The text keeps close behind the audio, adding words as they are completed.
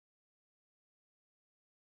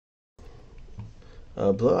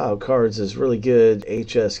Blowout Cards is really good.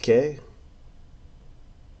 HSK.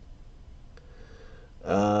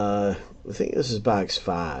 I think this is box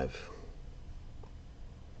 5.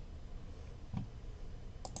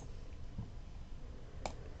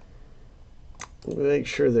 Make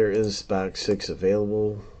sure there is box 6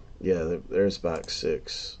 available. Yeah, there's box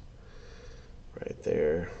 6 right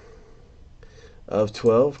there. Of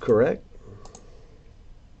 12, correct?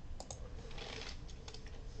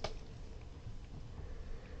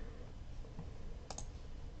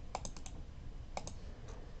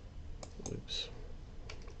 Oops.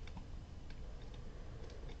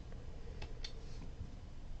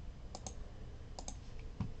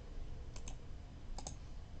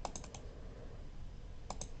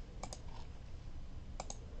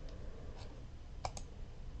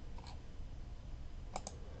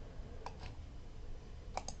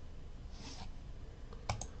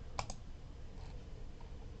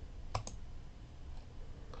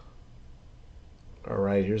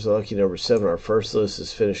 Alright, here's lucky number 7. Our first list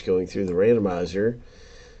is finished going through the randomizer.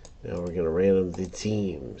 Now we're going to random the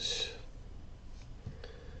teams.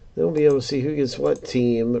 Then we'll be able to see who gets what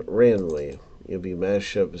team randomly. You'll be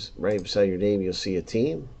mashed up right beside your name. You'll see a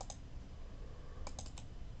team.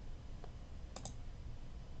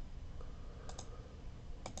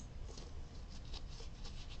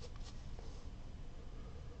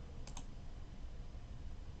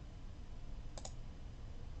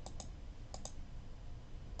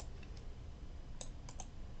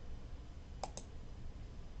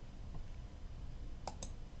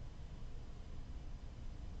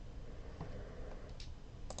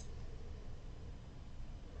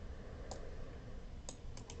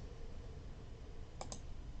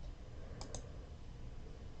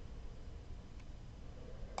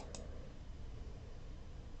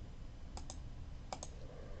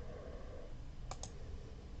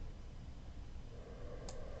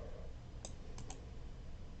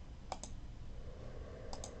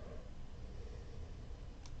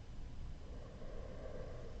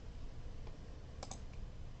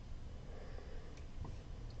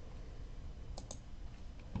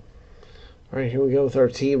 All right, here we go with our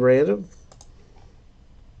team random.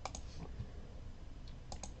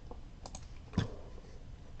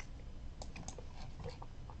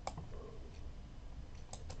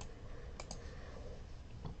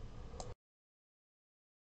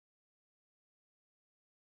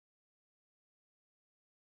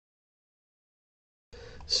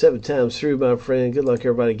 Seven times through, my friend. Good luck,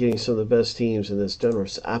 everybody, getting some of the best teams in this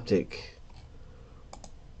Donruss Optic.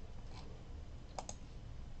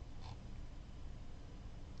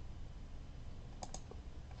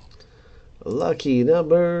 Lucky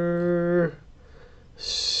number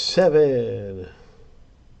 7.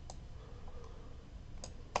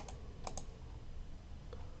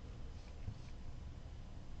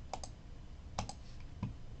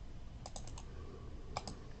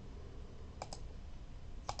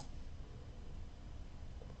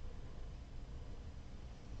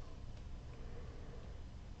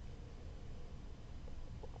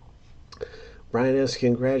 Brian S.,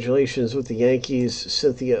 congratulations with the Yankees.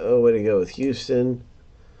 Cynthia O., way to go with Houston.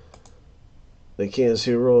 The Kansas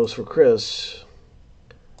City Royals for Chris.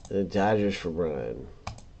 And the Dodgers for Brian.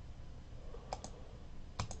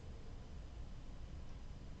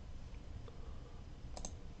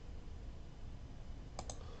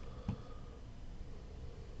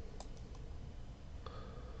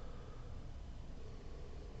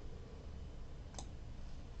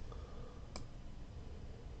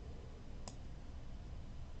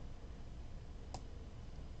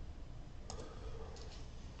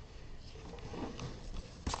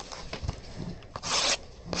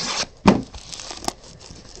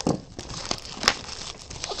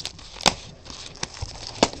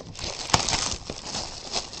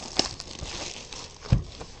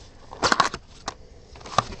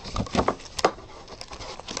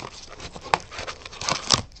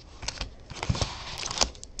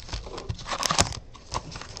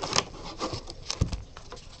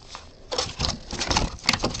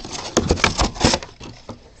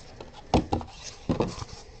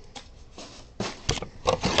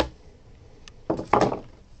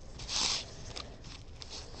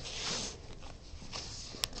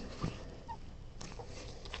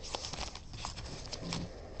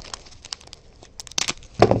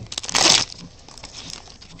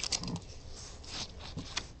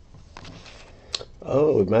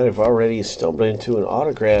 Oh, we might have already stumbled into an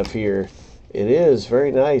autograph here. It is very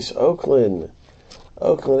nice. Oakland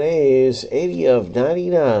A's, 80 of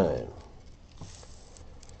 99.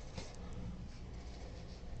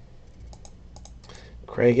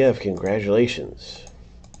 Craig F., congratulations.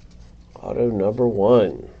 Auto number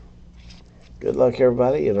 1. Good luck,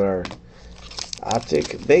 everybody, in our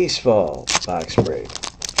Optic baseball box break.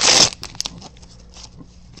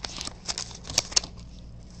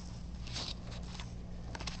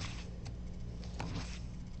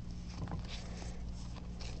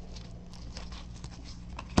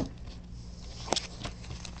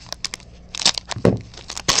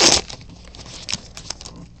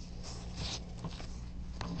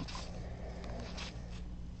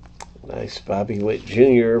 Nice Bobby Witt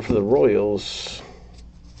Jr. for the Royals.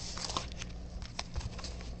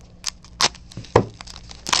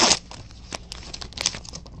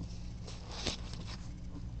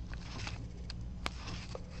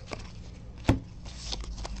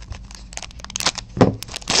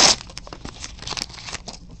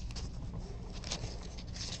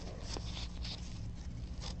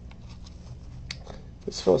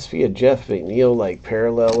 It's supposed to be a Jeff McNeil like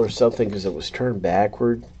parallel or something because it was turned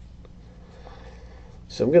backward.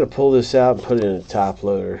 So I'm going to pull this out and put it in a top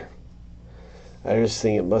loader. I just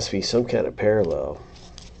think it must be some kind of parallel.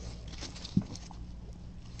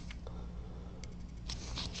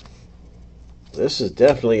 This is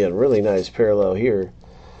definitely a really nice parallel here.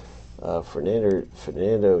 Fernando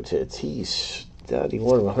Tatis,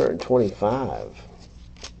 91 of 125.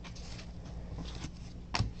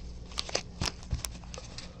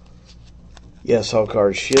 Yes, all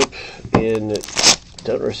cards ship in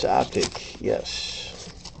Donruss Optic. Yes.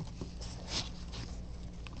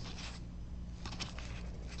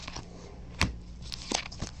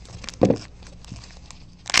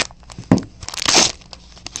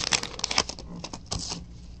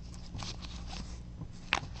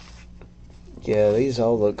 Yeah, these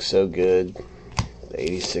all look so good. The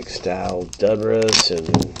 86 style Donruss and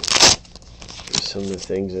some of the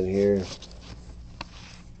things in here.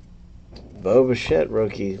 Bo Bichette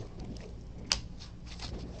rookie.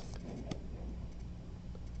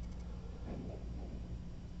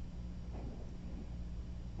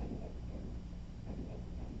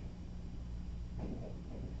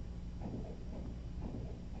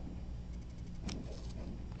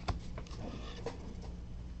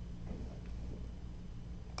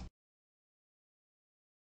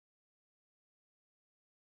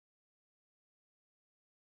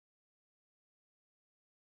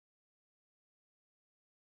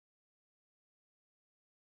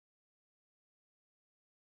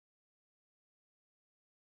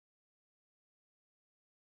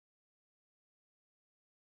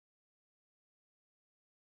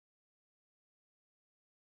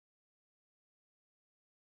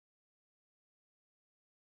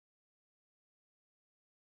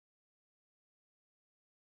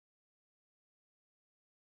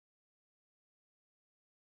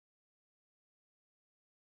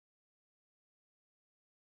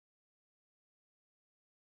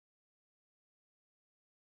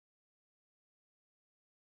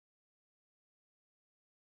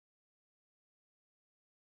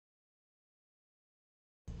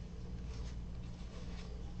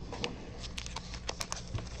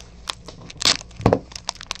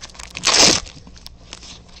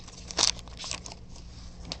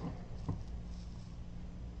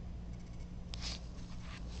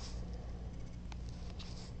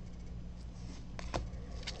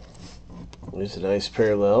 There's a nice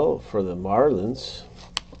parallel for the Marlins.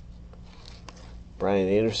 Brian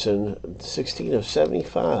Anderson, 16 of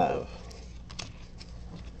 75.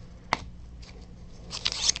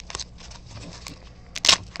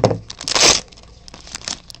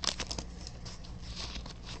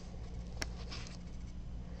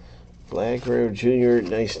 Vlad Guerrero Jr.,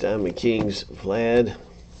 nice Diamond Kings, Vlad.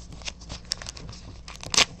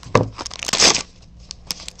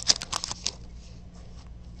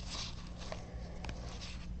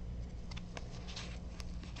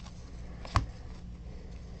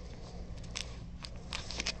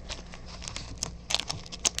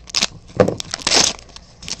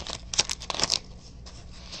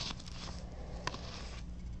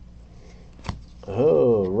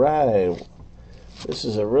 Oh, right. This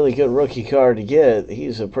is a really good rookie card to get.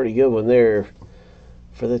 He's a pretty good one there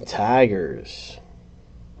for the Tigers.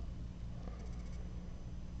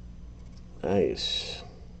 Nice.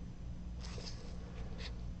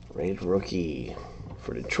 Great rookie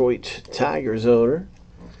for Detroit Tigers owner.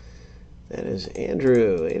 That is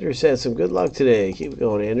Andrew. Andrew's had some good luck today. Keep it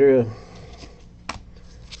going, Andrew.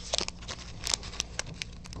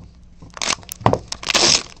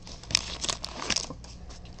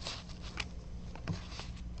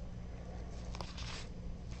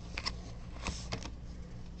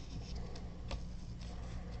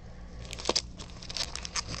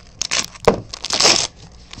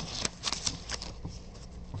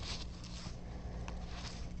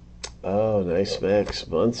 Oh, nice Max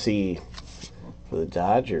Muncy for the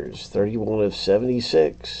Dodgers. 31 of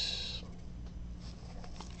 76.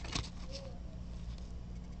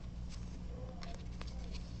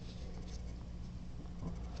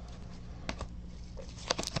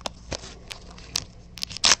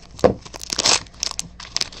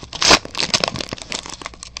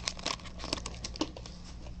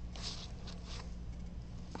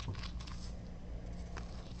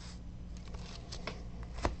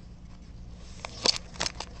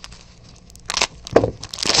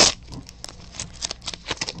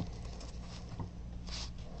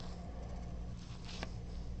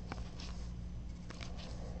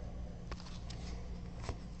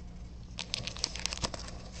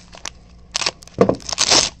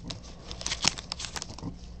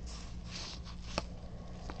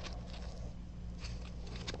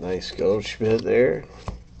 Nice Goldschmidt there.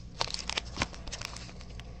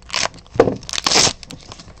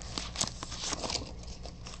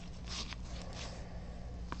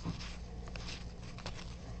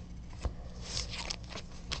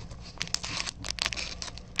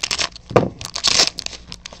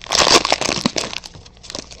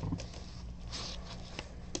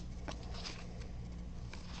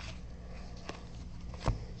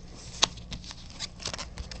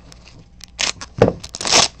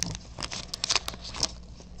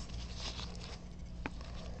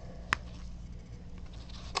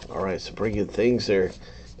 Alright, some pretty good things there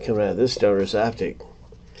coming out of this Donruss Optic.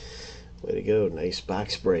 Way to go, nice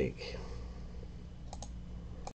box break.